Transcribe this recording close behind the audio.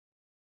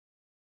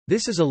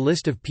This is a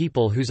list of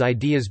people whose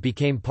ideas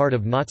became part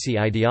of Nazi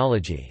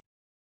ideology.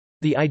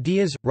 The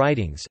ideas,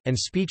 writings, and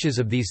speeches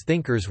of these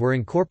thinkers were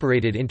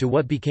incorporated into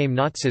what became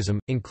Nazism,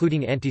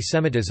 including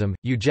antisemitism,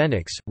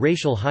 eugenics,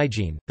 racial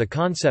hygiene, the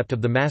concept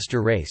of the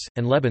master race,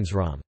 and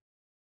Lebensraum.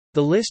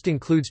 The list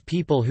includes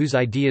people whose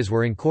ideas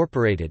were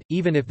incorporated,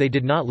 even if they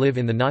did not live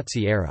in the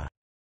Nazi era.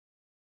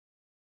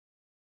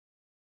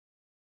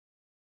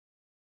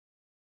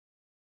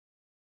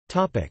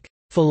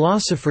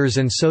 Philosophers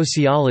and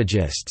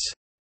sociologists.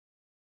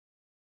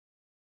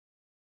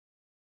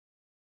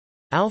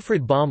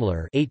 Alfred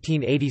Baumler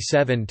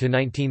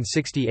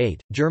 (1887–1968),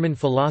 German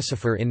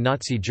philosopher in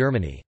Nazi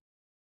Germany.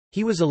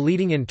 He was a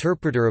leading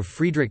interpreter of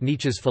Friedrich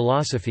Nietzsche's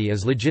philosophy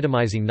as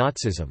legitimizing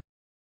Nazism.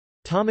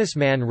 Thomas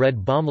Mann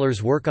read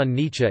Baumler's work on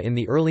Nietzsche in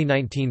the early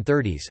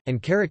 1930s, and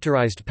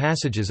characterized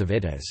passages of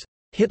it as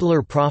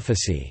Hitler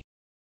prophecy.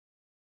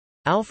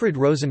 Alfred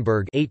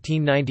Rosenberg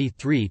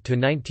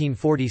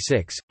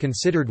 (1893–1946),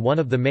 considered one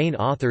of the main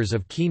authors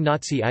of key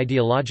Nazi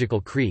ideological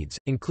creeds,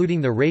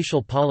 including the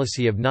racial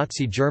policy of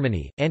Nazi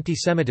Germany,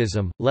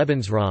 antisemitism,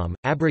 Lebensraum,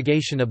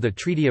 abrogation of the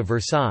Treaty of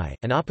Versailles,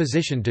 and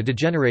opposition to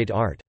degenerate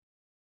art.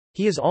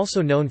 He is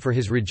also known for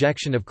his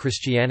rejection of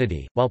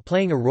Christianity, while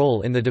playing a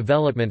role in the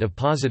development of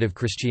positive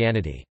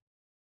Christianity.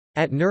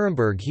 At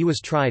Nuremberg he was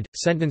tried,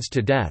 sentenced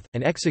to death,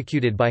 and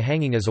executed by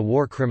hanging as a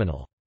war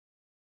criminal.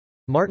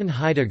 Martin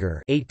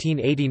Heidegger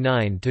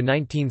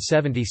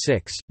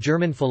 (1889–1976),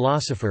 German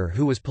philosopher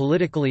who was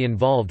politically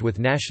involved with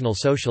National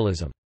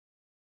Socialism.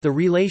 The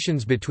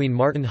relations between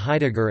Martin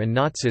Heidegger and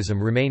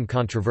Nazism remain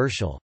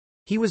controversial.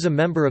 He was a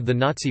member of the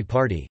Nazi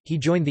Party. He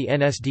joined the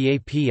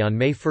NSDAP on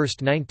May 1,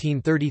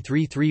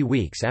 1933, 3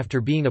 weeks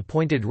after being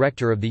appointed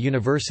rector of the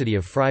University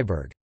of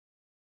Freiburg.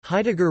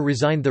 Heidegger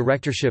resigned the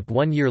rectorship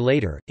 1 year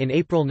later, in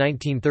April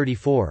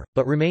 1934,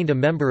 but remained a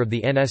member of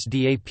the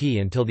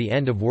NSDAP until the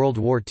end of World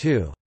War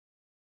II.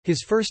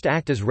 His first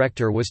act as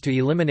rector was to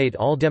eliminate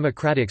all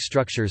democratic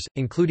structures,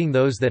 including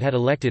those that had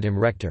elected him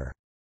rector.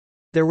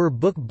 There were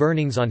book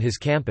burnings on his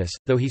campus,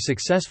 though he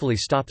successfully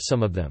stopped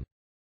some of them.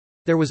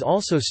 There was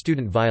also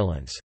student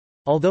violence.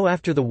 Although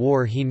after the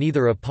war he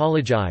neither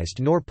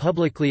apologized nor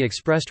publicly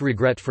expressed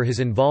regret for his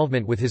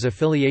involvement with his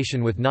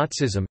affiliation with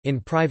Nazism, in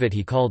private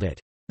he called it,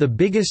 "the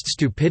biggest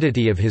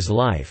stupidity of his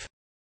life."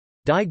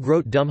 Die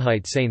große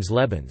Dummheit seines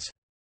Lebens.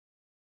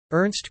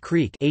 Ernst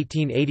Krieg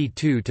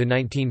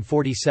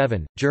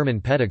 (1882–1947),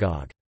 German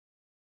pedagogue.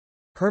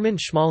 Hermann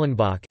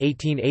Schmalenbach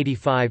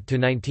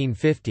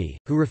 (1885–1950),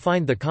 who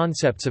refined the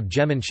concepts of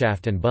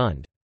Gemeinschaft and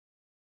Bund.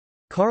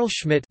 Carl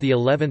Schmitt, the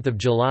 11th of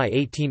July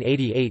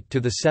 1888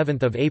 to the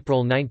 7th of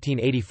April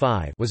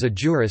 1985, was a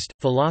jurist,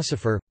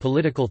 philosopher,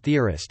 political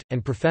theorist,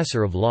 and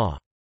professor of law.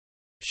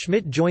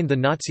 Schmitt joined the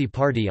Nazi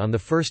Party on the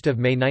 1st of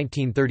May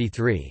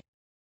 1933.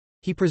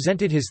 He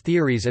presented his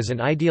theories as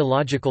an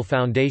ideological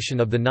foundation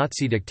of the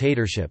Nazi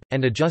dictatorship,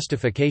 and a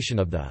justification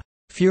of the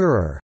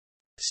Führer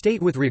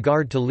state with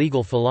regard to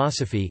legal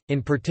philosophy,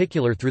 in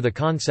particular through the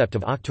concept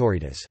of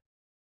auctoritas.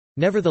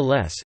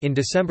 Nevertheless, in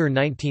December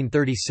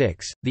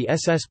 1936, the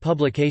SS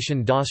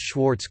publication Das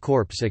Schwarze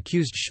Korps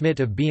accused Schmitt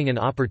of being an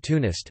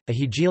opportunist, a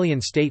Hegelian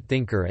state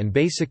thinker and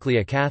basically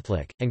a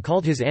Catholic, and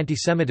called his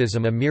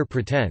antisemitism a mere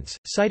pretense,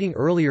 citing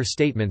earlier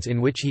statements in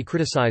which he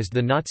criticized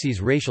the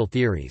Nazis' racial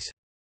theories.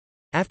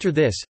 After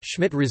this,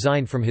 Schmitt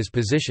resigned from his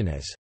position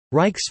as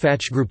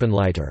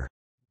Reichsfachgruppenleiter,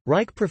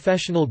 Reich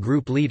Professional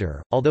Group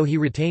Leader, although he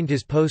retained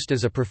his post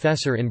as a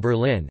professor in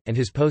Berlin, and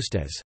his post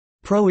as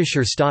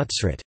Preußischer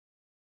Staatsrat.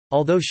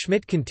 Although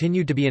Schmitt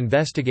continued to be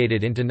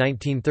investigated into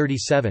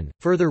 1937,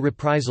 further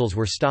reprisals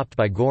were stopped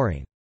by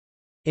Göring.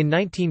 In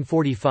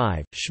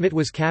 1945, Schmitt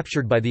was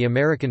captured by the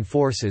American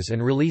forces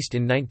and released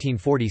in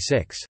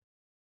 1946.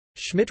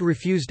 Schmitt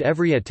refused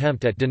every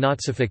attempt at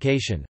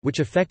denazification,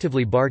 which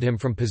effectively barred him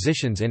from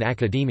positions in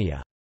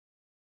academia.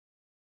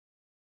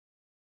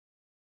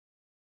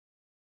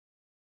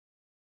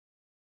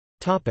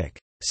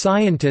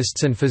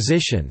 Scientists and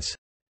physicians.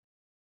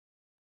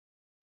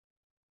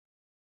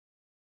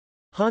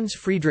 Hans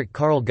Friedrich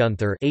Karl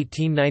Gunther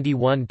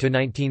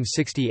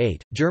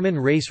 (1891–1968), German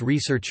race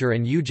researcher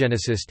and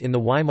eugenicist in the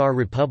Weimar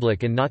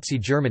Republic and Nazi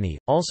Germany,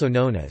 also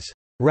known as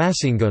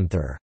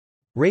Rassengunther,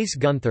 Race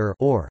Gunther,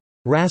 or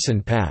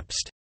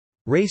Rassenpapst,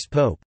 Race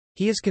Pope.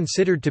 He is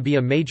considered to be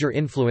a major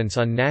influence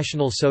on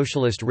National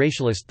Socialist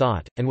racialist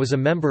thought, and was a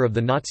member of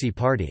the Nazi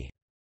Party.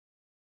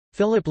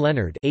 Philipp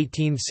Lenard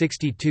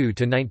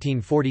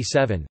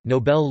 (1862–1947),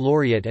 Nobel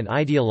laureate and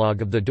ideologue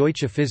of the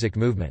Deutsche Physik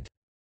movement.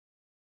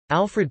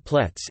 Alfred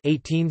Pletz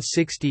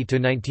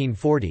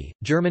 (1860–1940),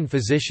 German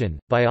physician,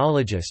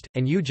 biologist,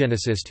 and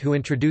eugenicist who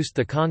introduced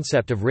the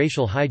concept of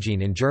racial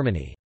hygiene in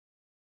Germany.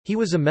 He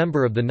was a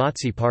member of the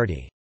Nazi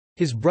Party.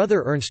 His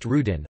brother Ernst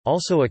Rudin,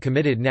 also a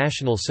committed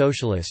National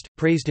Socialist,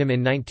 praised him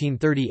in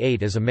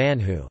 1938 as a man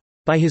who,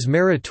 "by his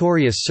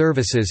meritorious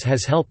services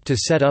has helped to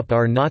set up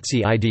our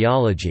Nazi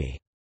ideology."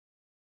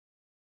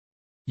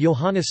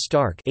 Johannes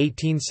Stark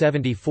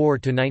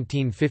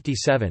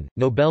 (1874–1957),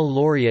 Nobel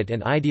laureate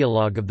and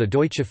ideologue of the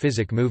Deutsche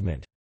Physik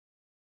movement.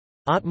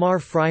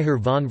 Ottmar Freiherr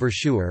von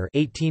Verschuer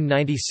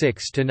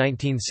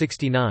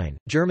 (1896–1969),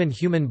 German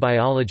human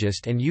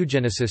biologist and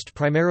eugenicist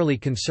primarily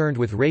concerned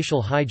with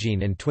racial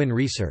hygiene and twin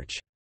research.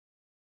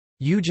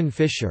 Eugen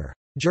Fischer,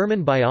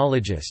 German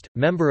biologist,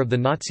 member of the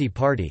Nazi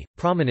Party,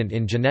 prominent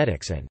in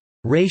genetics and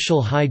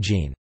racial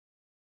hygiene.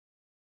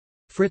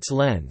 Fritz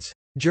Lenz,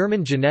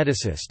 German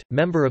geneticist,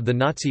 member of the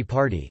Nazi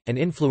Party, and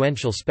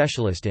influential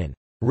specialist in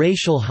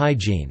racial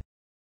hygiene.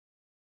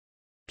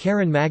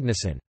 Karen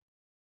Magnussen,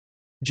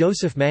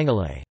 Joseph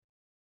Mengele,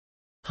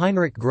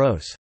 Heinrich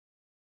Gross.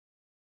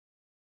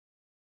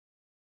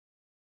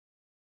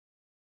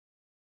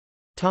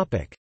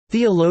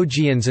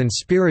 Theologians and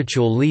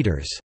spiritual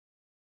leaders.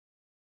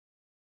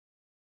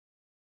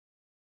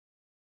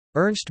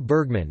 Ernst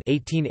Bergmann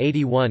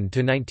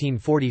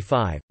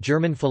 (1881–1945),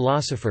 German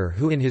philosopher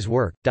who in his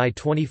work Die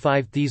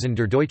 25 Thesen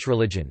der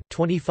Deutschreligion,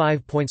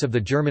 25 Points of the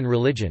German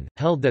Religion,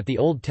 held that the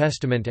Old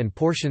Testament and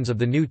portions of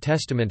the New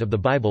Testament of the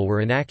Bible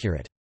were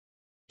inaccurate.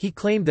 He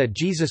claimed that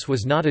Jesus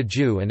was not a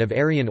Jew and of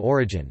Aryan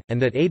origin,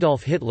 and that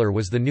Adolf Hitler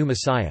was the new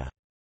Messiah.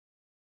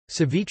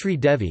 Savitri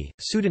Devi,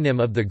 pseudonym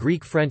of the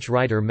Greek-French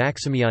writer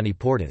Maximiani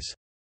Portas.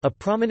 A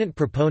prominent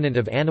proponent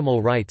of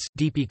animal rights,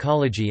 deep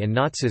ecology and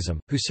Nazism,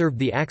 who served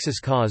the Axis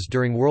cause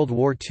during World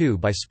War II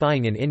by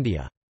spying in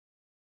India.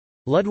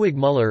 Ludwig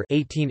Müller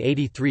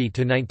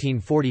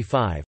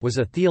 (1883–1945) was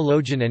a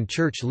theologian and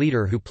church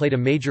leader who played a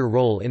major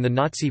role in the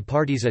Nazi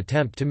Party's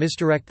attempt to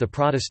misdirect the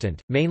Protestant,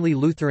 mainly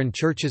Lutheran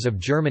churches of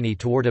Germany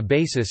toward a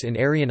basis in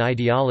Aryan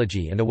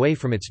ideology and away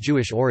from its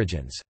Jewish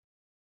origins.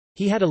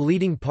 He had a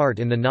leading part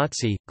in the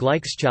Nazi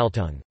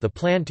Gleichschaltung, the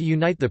plan to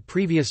unite the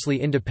previously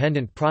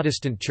independent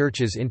Protestant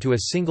churches into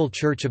a single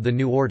Church of the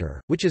New Order,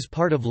 which is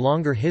part of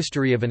longer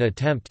history of an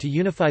attempt to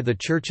unify the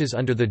churches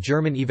under the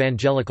German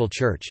Evangelical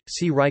Church.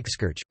 See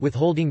Reichskirche.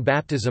 Withholding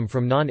baptism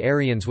from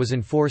non-Aryans was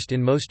enforced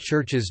in most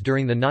churches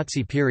during the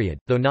Nazi period,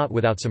 though not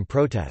without some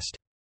protest.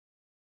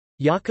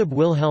 Jakob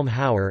Wilhelm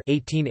Hauer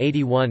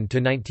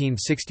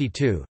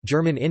 (1881–1962),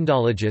 German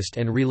Indologist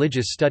and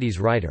religious studies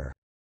writer.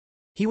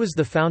 He was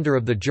the founder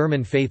of the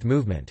German faith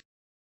movement.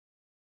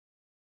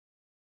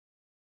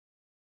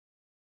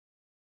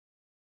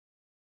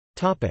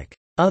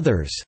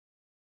 Others.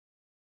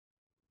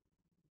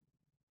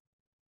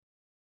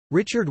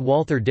 Richard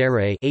Walther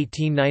Darré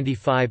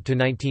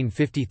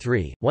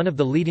 (1895–1953), one of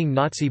the leading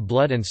Nazi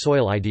blood and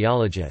soil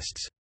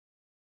ideologists.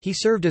 He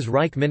served as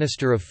Reich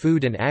Minister of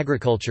Food and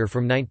Agriculture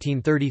from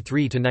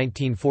 1933 to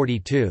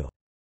 1942.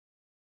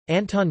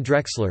 Anton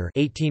Drexler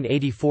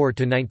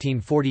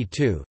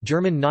 (1884–1942),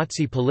 German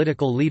Nazi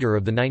political leader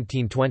of the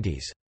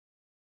 1920s.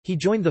 He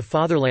joined the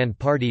Fatherland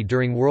Party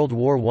during World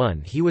War I.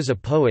 He was a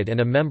poet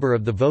and a member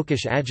of the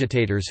Völkisch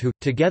agitators who,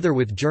 together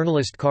with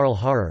journalist Karl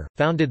Harrer,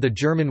 founded the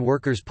German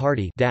Workers'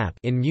 Party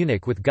in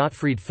Munich with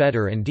Gottfried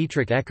Feder and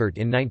Dietrich Eckart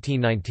in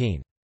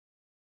 1919.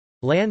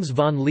 Lanz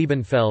von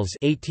Liebenfels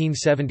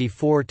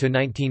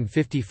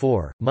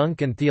 (1874–1954),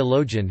 monk and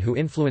theologian who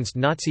influenced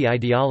Nazi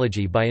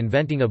ideology by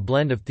inventing a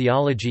blend of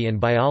theology and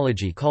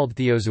biology called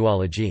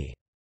theozoology.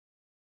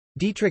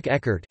 Dietrich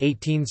Eckart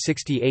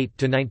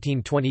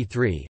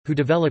 (1868–1923), who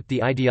developed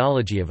the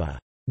ideology of a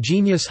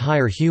genius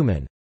higher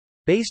human,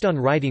 based on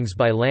writings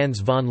by Lanz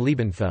von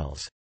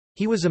Liebenfels.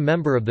 He was a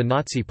member of the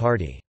Nazi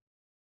Party.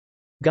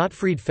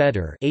 Gottfried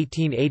Feder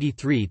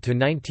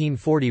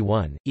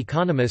 (1883–1941),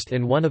 economist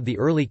and one of the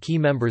early key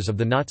members of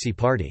the Nazi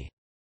Party.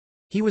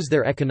 He was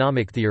their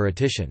economic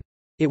theoretician.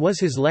 It was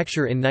his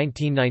lecture in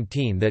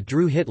 1919 that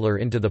drew Hitler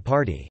into the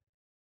party.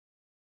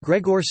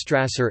 Gregor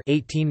Strasser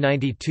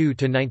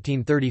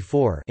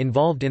 (1892–1934),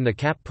 involved in the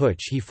Kapp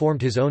Putsch, he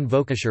formed his own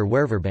Völkischer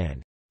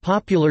Wehrverband,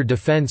 Popular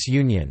Defense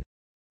Union,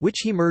 which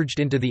he merged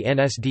into the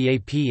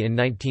NSDAP in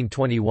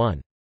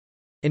 1921.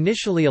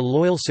 Initially a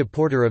loyal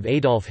supporter of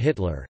Adolf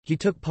Hitler, he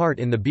took part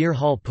in the Beer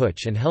Hall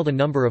Putsch and held a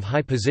number of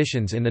high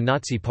positions in the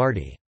Nazi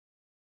Party.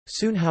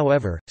 Soon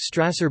however,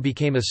 Strasser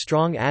became a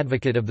strong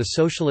advocate of the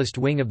socialist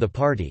wing of the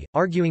party,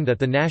 arguing that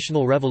the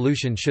national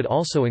revolution should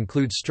also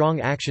include strong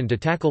action to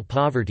tackle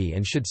poverty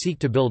and should seek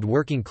to build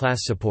working-class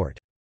support.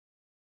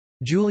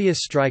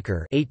 Julius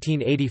Streicher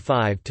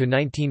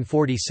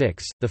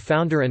 (1885–1946), the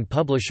founder and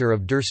publisher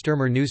of Der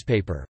Stürmer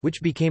newspaper,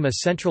 which became a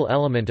central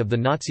element of the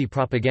Nazi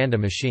propaganda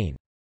machine.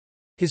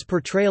 His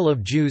portrayal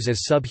of Jews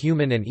as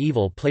subhuman and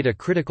evil played a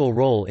critical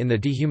role in the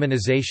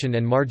dehumanization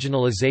and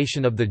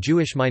marginalization of the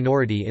Jewish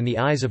minority in the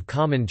eyes of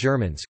common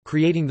Germans,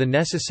 creating the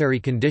necessary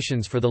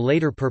conditions for the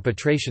later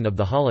perpetration of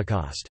the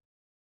Holocaust.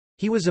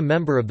 He was a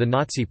member of the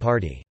Nazi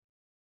Party.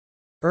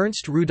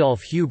 Ernst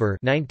Rudolf Huber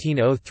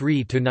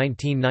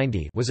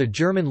 (1903–1990) was a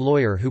German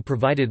lawyer who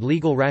provided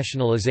legal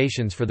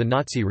rationalizations for the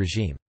Nazi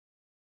regime.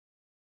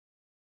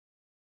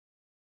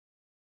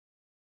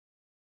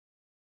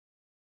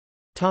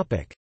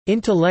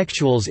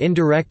 Intellectuals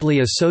indirectly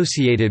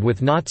associated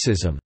with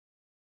Nazism.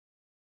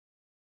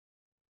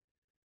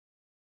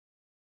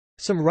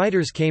 Some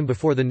writers came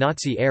before the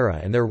Nazi era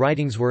and their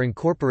writings were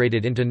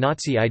incorporated into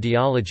Nazi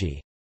ideology.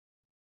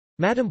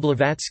 Madame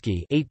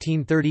Blavatsky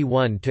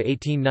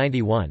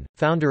 (1831–1891),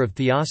 founder of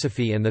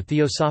Theosophy and the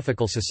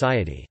Theosophical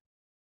Society.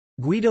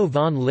 Guido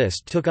von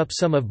List took up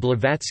some of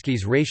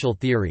Blavatsky's racial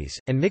theories,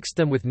 and mixed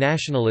them with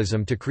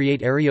nationalism to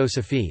create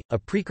Ariosophy, a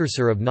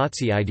precursor of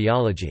Nazi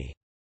ideology.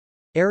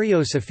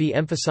 Ariosophy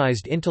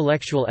emphasized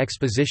intellectual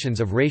expositions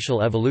of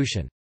racial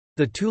evolution.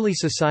 The Thule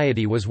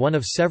Society was one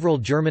of several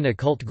German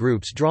occult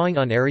groups drawing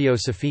on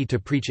Ariosophy to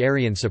preach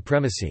Aryan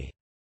supremacy.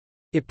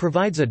 It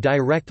provides a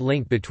direct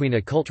link between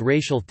occult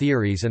racial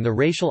theories and the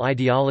racial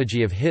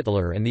ideology of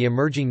Hitler and the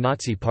emerging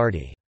Nazi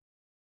Party.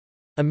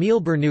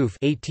 Émile Bernouf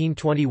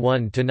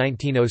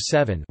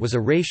 (1821–1907) was a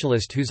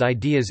racialist whose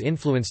ideas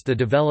influenced the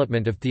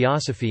development of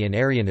Theosophy and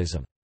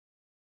Arianism.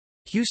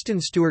 Houston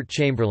Stewart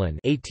Chamberlain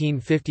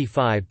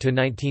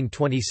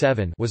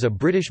 (1855–1927) was a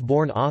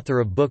British-born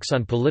author of books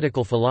on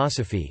political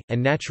philosophy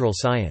and natural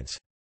science.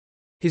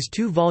 His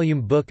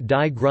two-volume book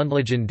Die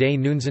Grundlagen des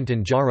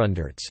 19.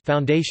 Jahrhunderts,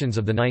 Foundations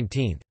of the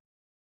 19th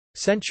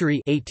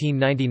Century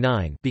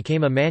 (1899)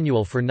 became a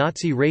manual for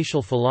Nazi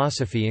racial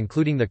philosophy,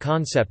 including the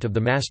concept of the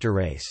master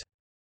race.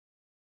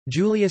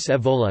 Julius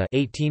Evola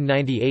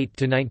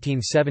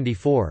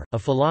 (1898–1974), a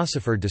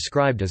philosopher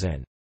described as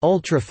an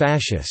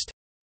ultra-fascist,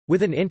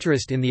 with an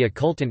interest in the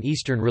occult and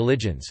Eastern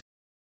religions.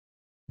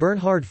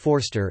 Bernhard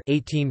Forster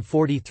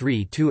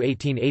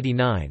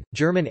 (1843–1889),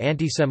 German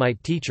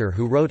anti-Semite teacher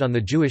who wrote on the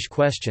Jewish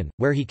question,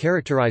 where he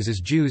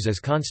characterizes Jews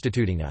as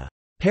constituting a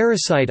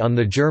parasite on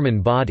the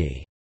German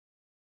body.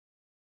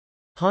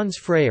 Hans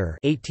Freyer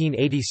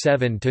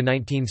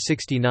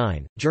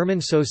 (1887–1969),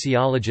 German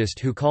sociologist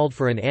who called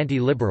for an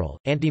anti-liberal,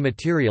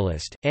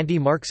 anti-materialist,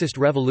 anti-Marxist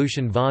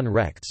Revolution von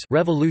rechts,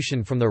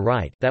 revolution from the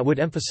right, that would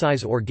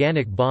emphasize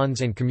organic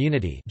bonds and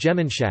community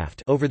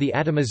Gemeinschaft over the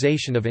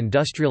atomization of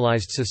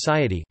industrialized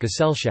society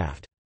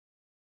Gesellschaft.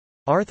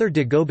 Arthur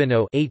de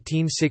Gobineau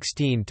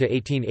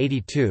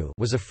 (1816–1882)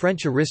 was a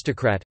French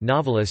aristocrat,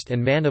 novelist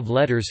and man of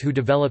letters who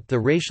developed the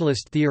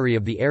racialist theory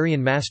of the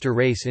Aryan master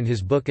race in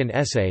his book An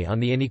Essay on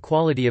the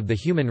Inequality of the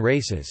Human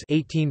Races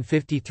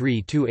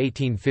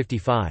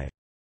 (1853–1855).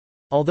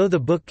 Although the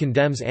book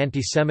condemns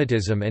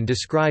antisemitism and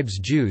describes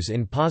Jews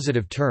in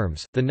positive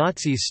terms, the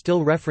Nazis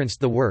still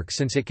referenced the work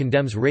since it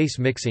condemns race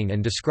mixing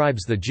and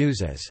describes the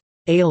Jews as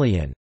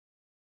alien.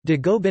 De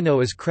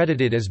Gobineau is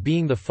credited as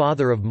being the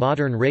father of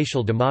modern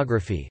racial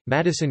demography.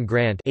 Madison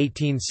Grant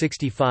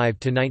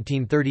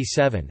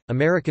 (1865–1937),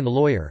 American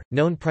lawyer,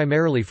 known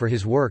primarily for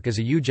his work as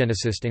a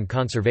eugenicist and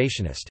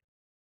conservationist.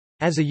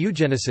 As a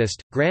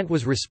eugenicist, Grant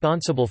was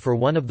responsible for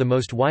one of the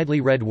most widely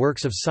read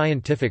works of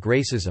scientific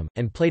racism,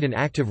 and played an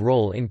active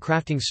role in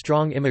crafting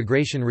strong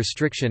immigration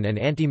restriction and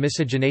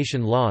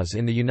anti-miscegenation laws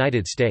in the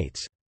United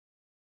States.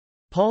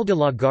 Paul de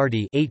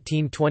Lagarde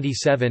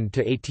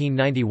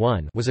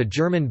 (1827–1891) was a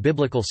German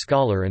biblical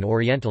scholar and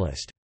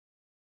Orientalist.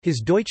 His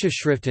Deutsche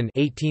Schriften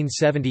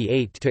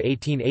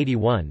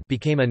 (1878–1881)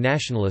 became a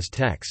nationalist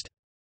text.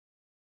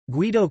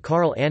 Guido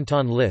Carl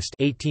Anton List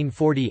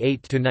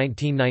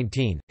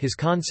 (1848–1919), his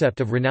concept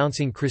of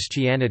renouncing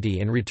Christianity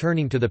and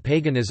returning to the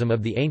paganism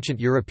of the ancient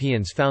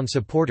Europeans found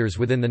supporters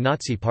within the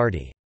Nazi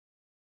Party.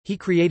 He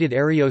created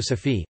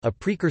Ariosophy, a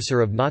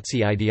precursor of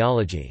Nazi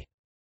ideology.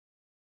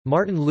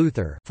 Martin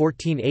Luther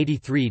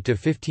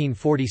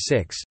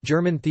 (1483–1546),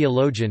 German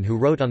theologian who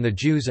wrote on the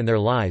Jews and their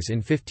lies in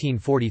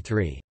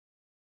 1543.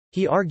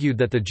 He argued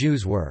that the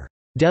Jews were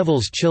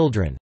devil's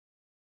children.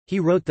 He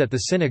wrote that the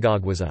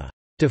synagogue was a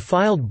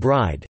defiled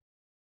bride,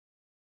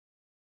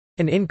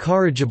 an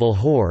incorrigible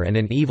whore and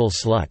an evil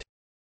slut,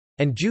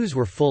 and Jews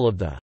were full of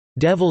the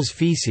devil's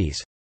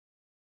feces,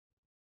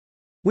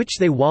 which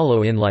they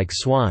wallow in like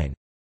swine.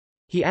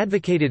 He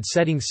advocated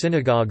setting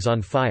synagogues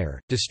on fire,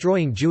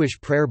 destroying Jewish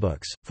prayer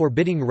books,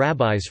 forbidding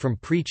rabbis from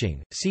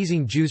preaching,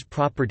 seizing Jews'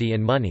 property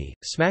and money,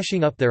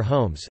 smashing up their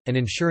homes, and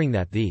ensuring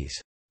that these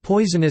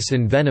poisonous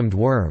envenomed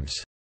worms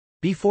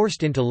be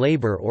forced into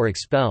labor or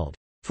expelled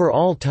for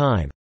all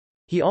time.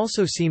 He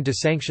also seemed to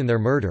sanction their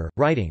murder,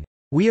 writing,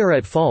 "We are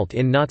at fault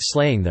in not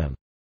slaying them."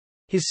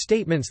 His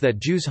statements that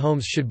Jews'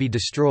 homes should be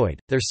destroyed,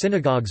 their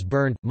synagogues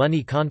burned,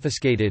 money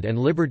confiscated and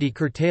liberty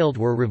curtailed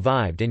were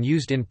revived and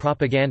used in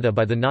propaganda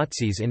by the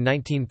Nazis in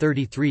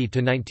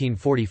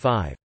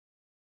 1933–1945.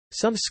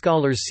 Some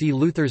scholars see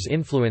Luther's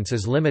influence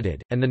as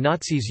limited, and the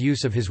Nazis'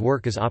 use of his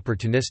work as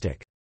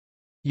opportunistic.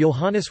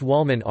 Johannes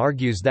Wallmann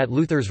argues that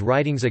Luther's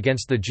writings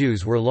against the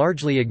Jews were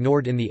largely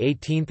ignored in the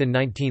 18th and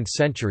 19th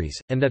centuries,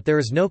 and that there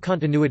is no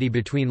continuity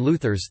between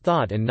Luther's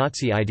thought and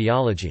Nazi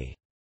ideology.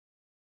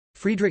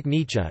 Friedrich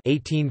Nietzsche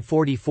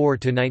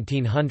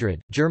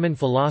 (1844–1900), German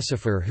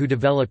philosopher who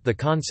developed the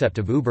concept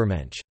of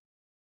Übermensch.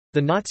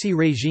 The Nazi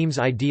regime's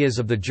ideas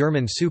of the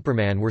German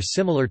Superman were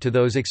similar to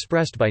those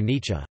expressed by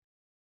Nietzsche.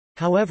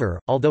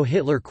 However, although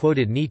Hitler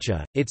quoted Nietzsche,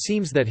 it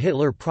seems that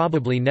Hitler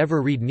probably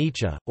never read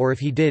Nietzsche, or if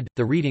he did,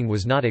 the reading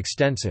was not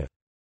extensive.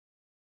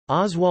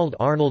 Oswald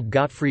Arnold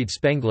Gottfried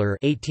Spengler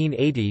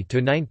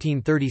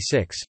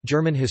 (1880–1936),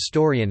 German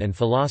historian and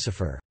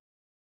philosopher.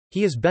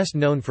 He is best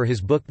known for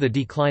his book The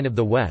Decline of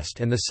the West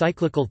and the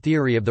cyclical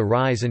theory of the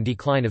rise and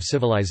decline of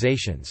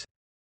civilizations.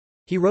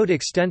 He wrote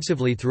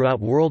extensively throughout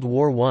World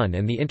War I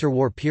and the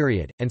interwar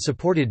period, and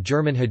supported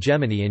German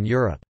hegemony in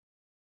Europe.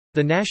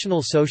 The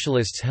National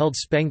Socialists held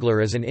Spengler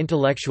as an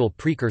intellectual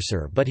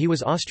precursor, but he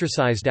was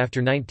ostracized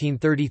after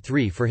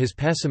 1933 for his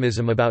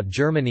pessimism about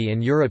Germany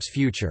and Europe's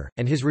future,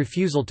 and his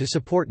refusal to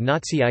support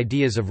Nazi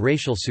ideas of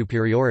racial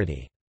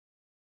superiority.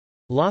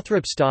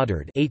 Lothrop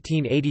Stoddard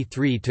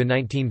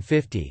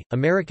 (1883–1950),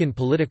 American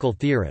political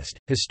theorist,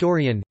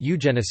 historian,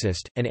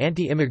 eugenicist, and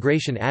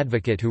anti-immigration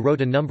advocate who wrote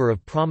a number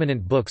of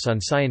prominent books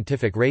on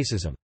scientific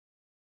racism.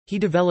 He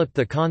developed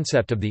the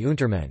concept of the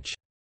Untermensch.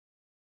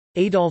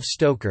 Adolf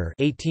Stoker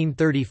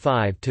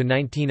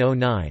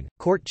 (1835–1909),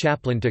 court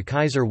chaplain to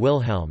Kaiser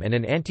Wilhelm and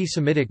an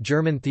anti-Semitic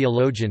German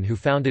theologian who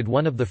founded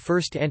one of the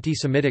first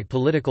anti-Semitic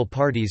political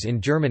parties in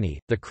Germany,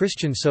 the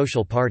Christian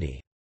Social Party.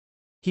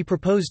 He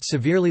proposed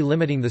severely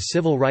limiting the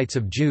civil rights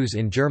of Jews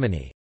in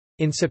Germany.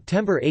 In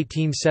September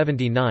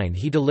 1879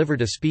 he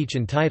delivered a speech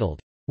entitled,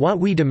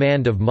 "What We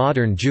Demand of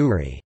Modern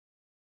Jewry,"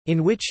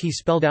 in which he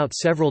spelled out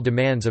several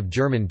demands of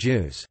German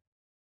Jews.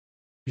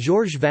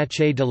 Georges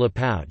Vacher de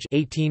Lapouge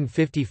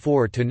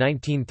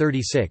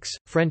 (1854–1936),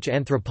 French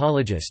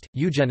anthropologist,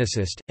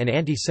 eugenicist, and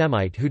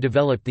anti-Semite who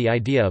developed the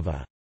idea of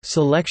a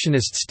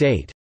 «selectionist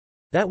state»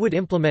 that would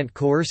implement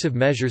coercive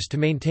measures to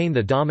maintain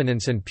the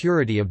dominance and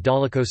purity of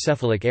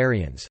dolichocephalic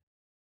Aryans.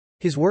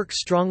 His work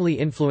strongly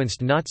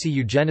influenced Nazi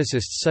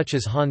eugenicists such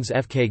as Hans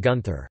F. K.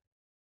 Gunther.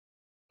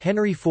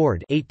 Henry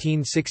Ford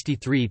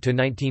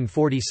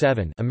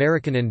 (1863–1947),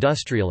 American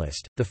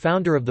industrialist, the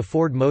founder of the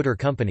Ford Motor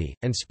Company,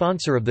 and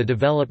sponsor of the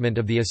development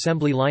of the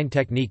assembly line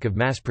technique of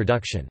mass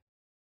production.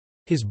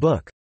 His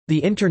book, The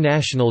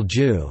International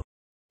Jew,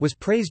 was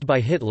praised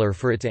by Hitler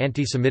for its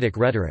anti-Semitic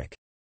rhetoric.